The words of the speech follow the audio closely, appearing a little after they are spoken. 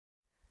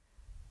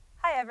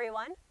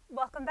everyone,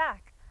 welcome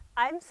back.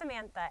 I'm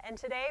Samantha, and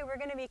today we're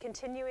going to be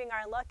continuing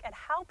our look at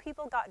how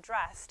people got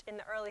dressed in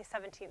the early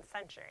 17th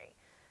century.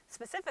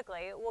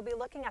 Specifically, we'll be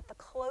looking at the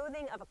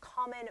clothing of a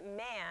common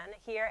man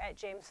here at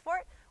James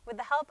Fort with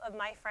the help of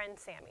my friend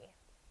Sammy.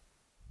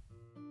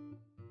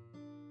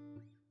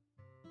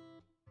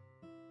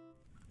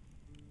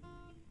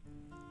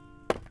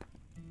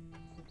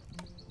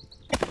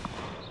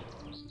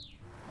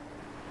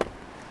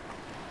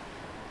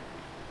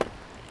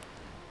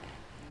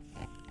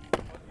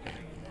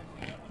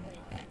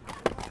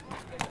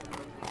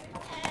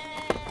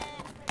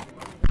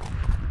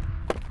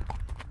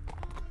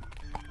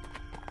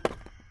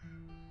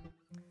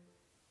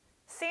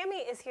 Sammy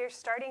is here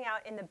starting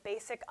out in the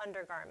basic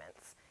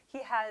undergarments. He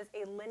has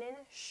a linen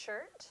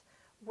shirt,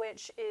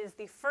 which is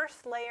the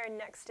first layer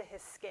next to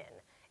his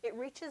skin. It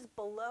reaches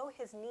below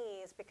his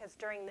knees because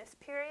during this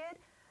period,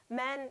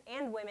 men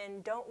and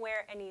women don't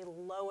wear any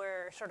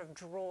lower sort of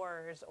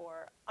drawers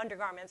or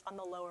undergarments on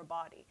the lower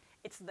body.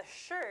 It's the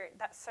shirt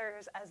that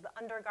serves as the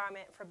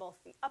undergarment for both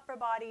the upper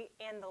body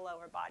and the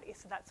lower body,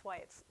 so that's why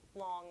it's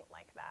long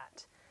like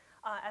that.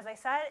 As I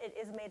said, it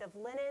is made of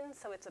linen,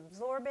 so it's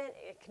absorbent.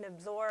 It can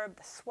absorb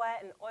the sweat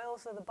and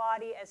oils of the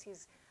body as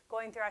he's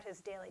going throughout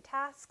his daily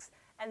tasks,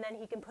 and then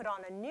he can put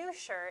on a new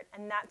shirt,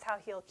 and that's how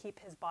he'll keep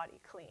his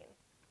body clean.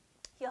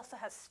 He also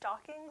has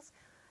stockings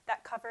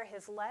that cover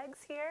his legs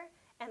here,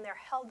 and they're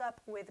held up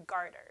with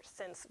garters.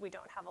 Since we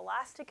don't have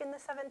elastic in the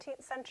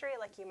 17th century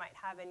like you might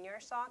have in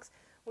your socks,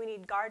 we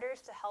need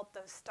garters to help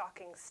those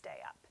stockings stay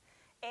up.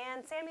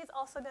 And Sammy's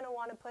also going to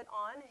want to put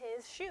on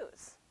his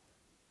shoes.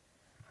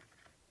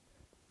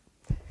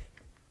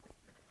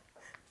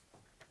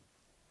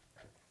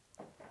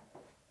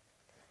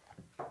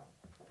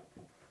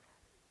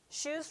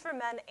 Shoes for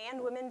men and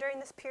women during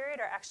this period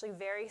are actually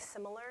very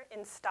similar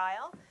in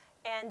style,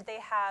 and they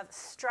have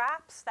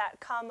straps that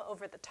come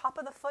over the top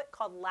of the foot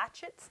called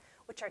latchets,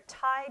 which are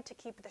tied to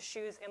keep the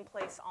shoes in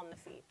place on the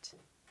feet.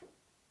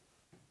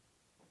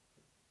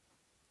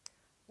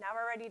 Now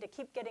we're ready to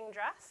keep getting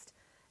dressed.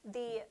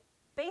 The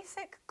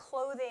basic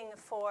clothing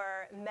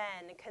for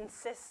men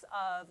consists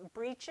of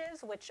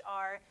breeches, which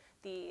are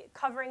the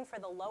covering for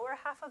the lower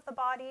half of the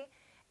body,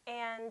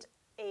 and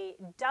a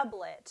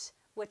doublet,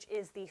 which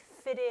is the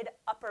fitted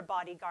upper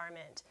body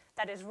garment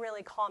that is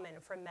really common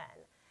for men.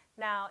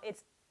 Now,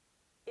 it's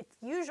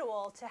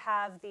usual to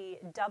have the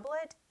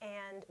doublet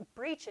and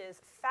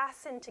breeches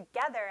fastened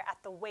together at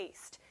the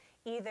waist,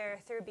 either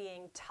through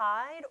being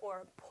tied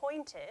or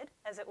pointed,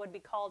 as it would be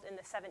called in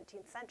the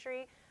 17th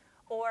century,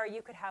 or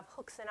you could have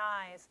hooks and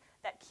eyes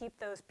that keep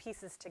those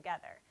pieces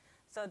together.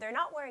 So they're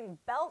not wearing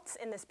belts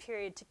in this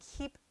period to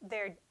keep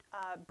their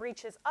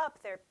breeches up,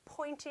 they're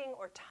pointing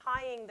or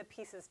tying the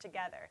pieces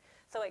together.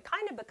 So it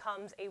kind of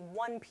becomes a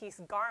one-piece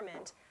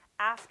garment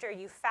after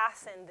you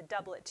fasten the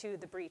doublet to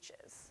the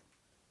breeches.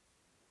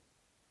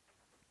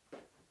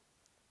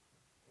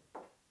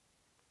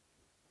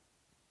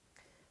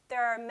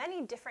 There are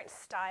many different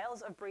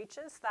styles of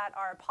breeches that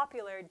are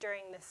popular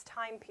during this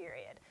time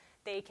period.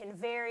 They can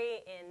vary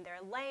in their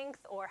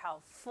length or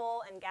how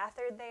full and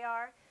gathered they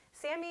are.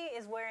 Sammy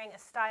is wearing a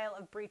style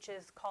of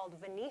breeches called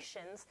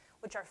Venetians,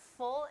 which are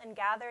full and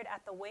gathered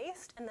at the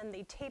waist, and then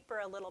they taper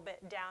a little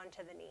bit down to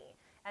the knee.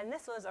 And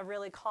this was a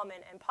really common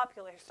and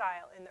popular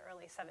style in the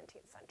early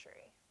 17th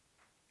century.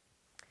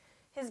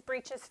 His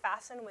breeches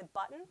fasten with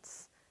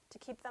buttons to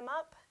keep them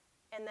up,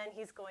 and then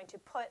he's going to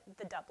put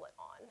the doublet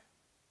on.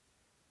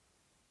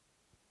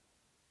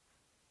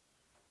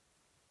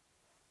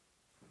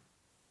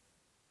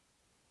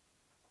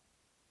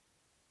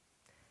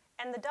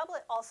 And the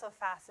doublet also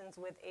fastens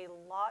with a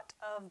lot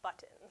of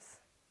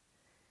buttons.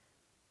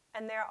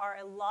 And there are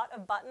a lot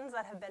of buttons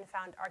that have been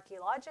found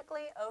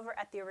archaeologically over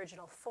at the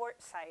original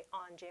fort site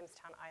on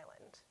Jamestown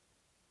Island.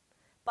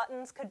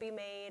 Buttons could be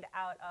made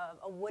out of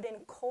a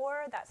wooden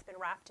core that's been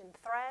wrapped in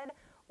thread,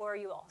 or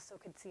you also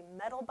could see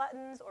metal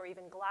buttons or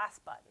even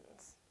glass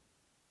buttons.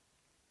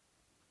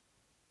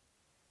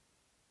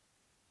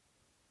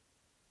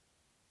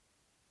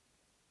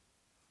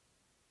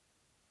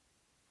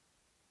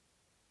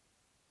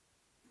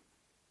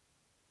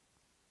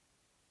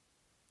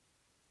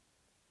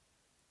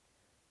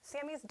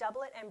 Sammy's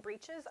doublet and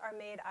breeches are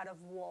made out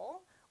of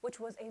wool,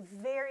 which was a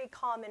very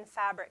common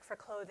fabric for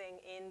clothing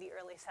in the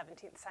early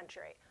 17th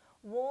century.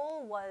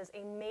 Wool was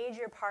a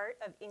major part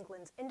of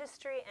England's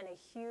industry and a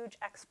huge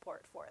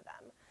export for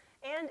them.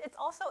 And it's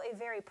also a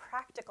very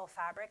practical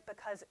fabric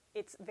because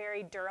it's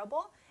very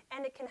durable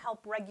and it can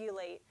help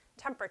regulate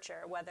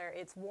temperature, whether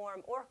it's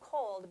warm or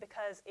cold,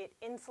 because it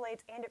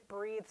insulates and it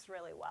breathes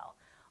really well.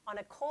 On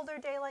a colder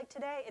day like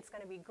today, it's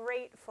going to be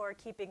great for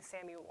keeping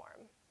Sammy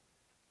warm.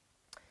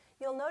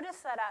 You'll notice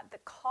that at the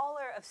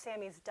collar of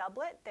Sammy's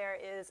doublet, there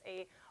is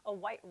a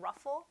white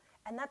ruffle,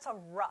 and that's a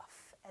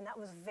ruff. And that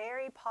was a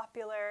very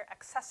popular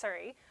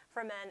accessory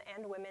for men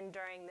and women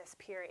during this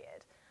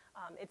period.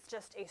 It's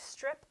just a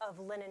strip of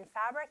linen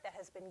fabric that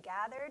has been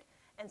gathered,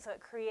 and so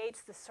it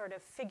creates this sort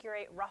of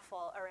figure-8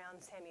 ruffle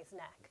around Sammy's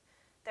neck.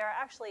 there are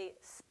actually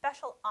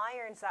special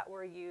irons that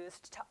were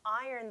used to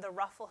iron the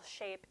ruffle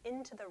shape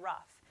into the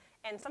ruff,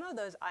 and some of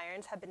those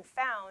irons have been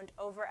found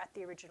over at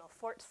the original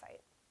fort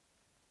site.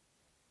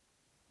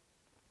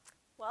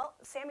 Well,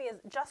 Sammy is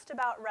just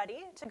about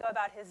ready to go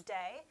about his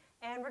day,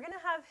 and we're going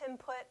to have him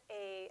put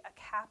a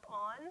cap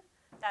on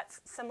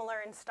that's similar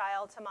in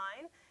style to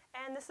mine,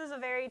 and this is a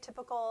very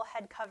typical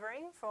head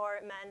covering for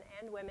men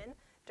and women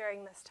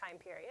during this time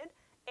period,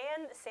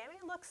 and Sammy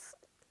looks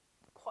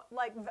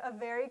like a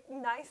very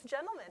nice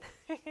gentleman.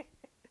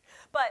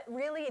 But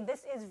really,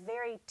 this is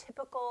very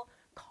typical,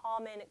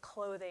 common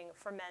clothing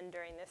for men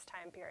during this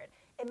time period.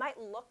 It might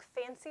look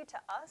fancy to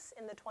us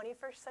in the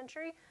 21st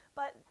century,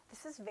 but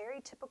this is very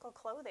typical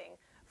clothing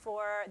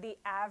for the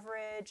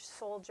average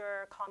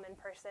soldier, common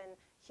person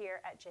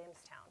here at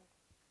Jamestown.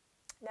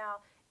 Now,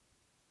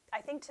 I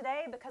think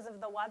today, because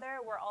of the weather,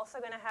 we're also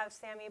going to have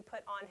Sammy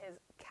put on his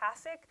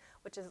cassock,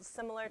 which is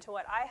similar to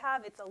what I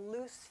have. It's a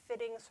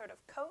loose-fitting sort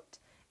of coat,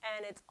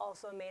 and it's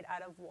also made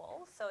out of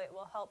wool, so it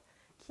will help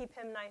keep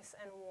him nice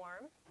and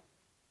warm.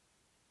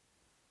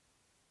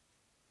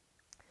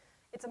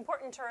 It's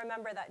important to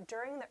remember that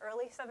during the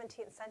early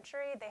 17th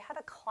century, they had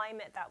a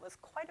climate that was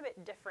quite a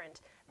bit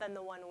different than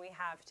the one we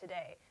have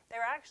today. They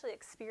were actually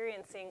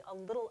experiencing a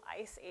little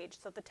ice age,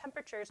 so the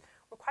temperatures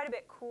were quite a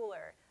bit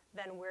cooler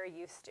than we're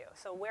used to.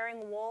 So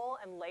wearing wool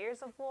and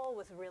layers of wool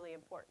was really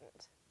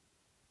important.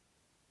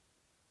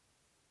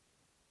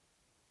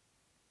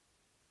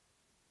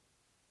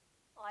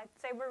 Well, I'd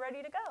say we're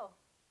ready to go.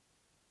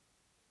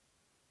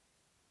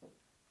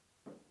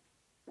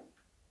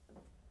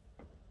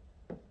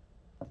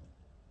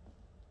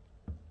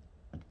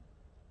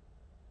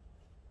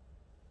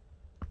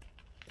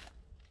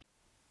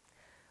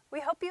 We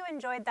hope you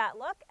enjoyed that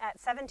look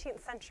at 17th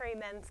century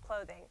men's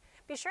clothing.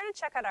 Be sure to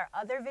check out our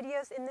other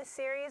videos in this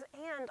series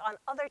and on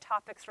other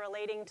topics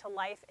relating to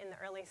life in the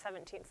early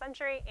 17th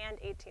century and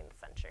 18th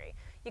century.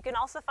 You can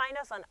also find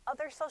us on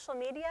other social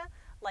media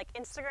like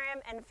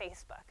Instagram and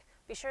Facebook.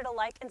 Be sure to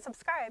like and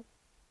subscribe.